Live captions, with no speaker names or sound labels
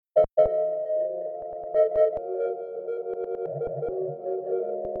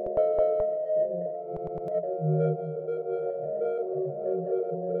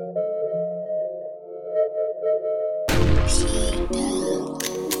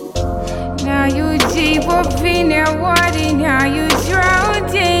Now you deep up in that water, now you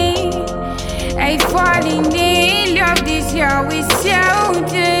drowning. Ain't falling in love, this how it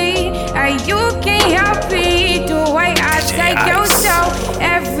sounding. And you can't help it, the way I take your soul.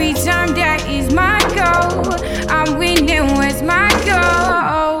 Every time that is my goal, I'm winning, where's my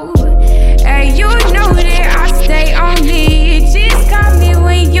goal? And you know that I stay on it, just call me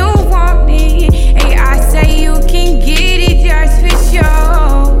when you want me. And I say you can get it just for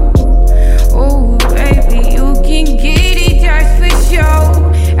sure. Oh baby, you can get it just for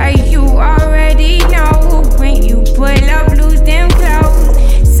sure. And you already know when you pull up, lose them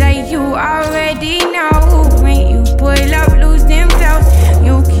clothes. Say you already know when you pull up, lose them clothes.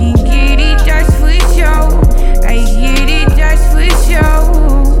 You can get it just for sure. I get it just for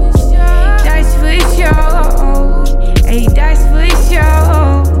sure. That's for sure. Hey, that's for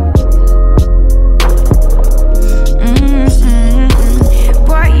sure.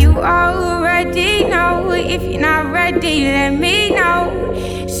 But you already know. If you're not ready, let me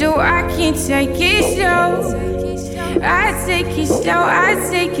know, so I can take it slow. I take it slow, I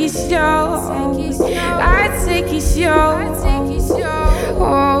take it slow, I take it slow.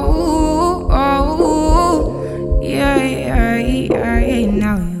 Oh, oh, yeah,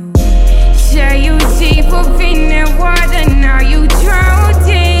 now you say you deep up in the water, now you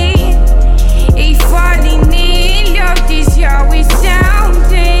drowning. Ain't falling in love, this how it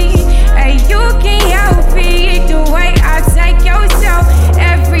sounding. And you can't help it, the way I take your soul.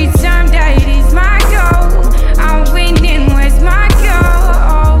 Every time that is my goal, I'm winning, where's my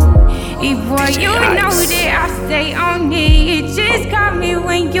goal? Hey boy, you know that I stay on it, just call me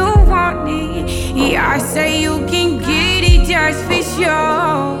when you want it. Yeah, I say you can get it just for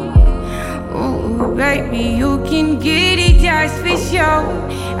sure. Oh baby, you can get it just for sure.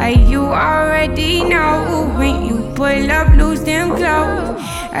 And you already know when you pull up, lose them clothes.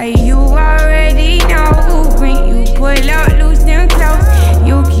 And you already know when you pull up, lose them clothes.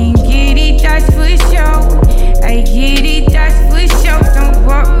 You can get it just for sure. I get it just for sure. Don't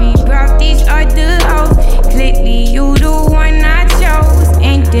worry about these other hoes. Clearly you the one I chose.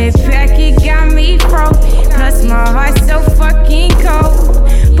 And that packet got me froze. Plus my heart's so fucking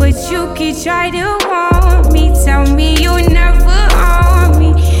cold. But you can try to warn me. Tell me you never own me.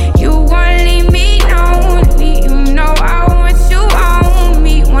 You won't leave me lonely. You know I want you on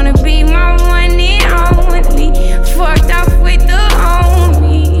me. Wanna be my one and only. Fucked up with the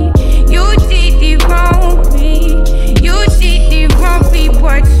homie. You did it wrong me. You did it wrong me.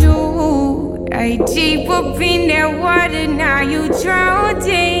 But you I deep up in that water, now you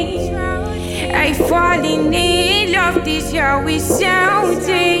drowning. I falling in love, this how it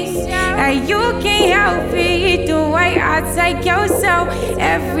sounding. And you can't help it, the way I take your soul.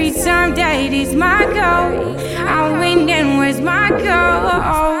 Every time that is my goal, I'm winning, where's my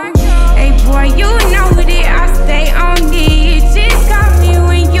goal? Hey boy, you know that I stay on it, just call me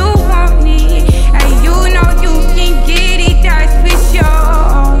when you want me. And you know you can get it, that's for sure.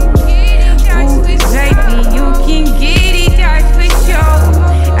 Ooh, baby, you can get it, that's for sure.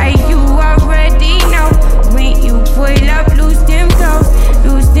 And you already know when you pull up, lose them clothes,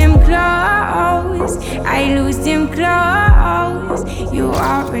 lose them clothes. I lose them clothes. You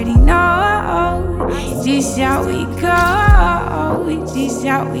already know. This how we go. This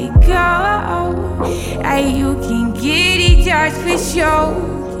how we go. And you can get it, that's for sure.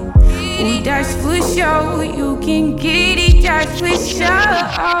 Ooh, that's for sure. You can get it, that's for sure.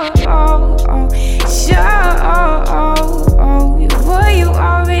 Boy, you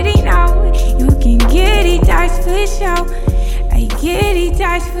already know. You can get it, that's for sure. I get it,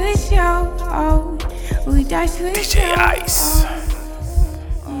 that's for sure. Ooh, that's for sure. DJ Ice.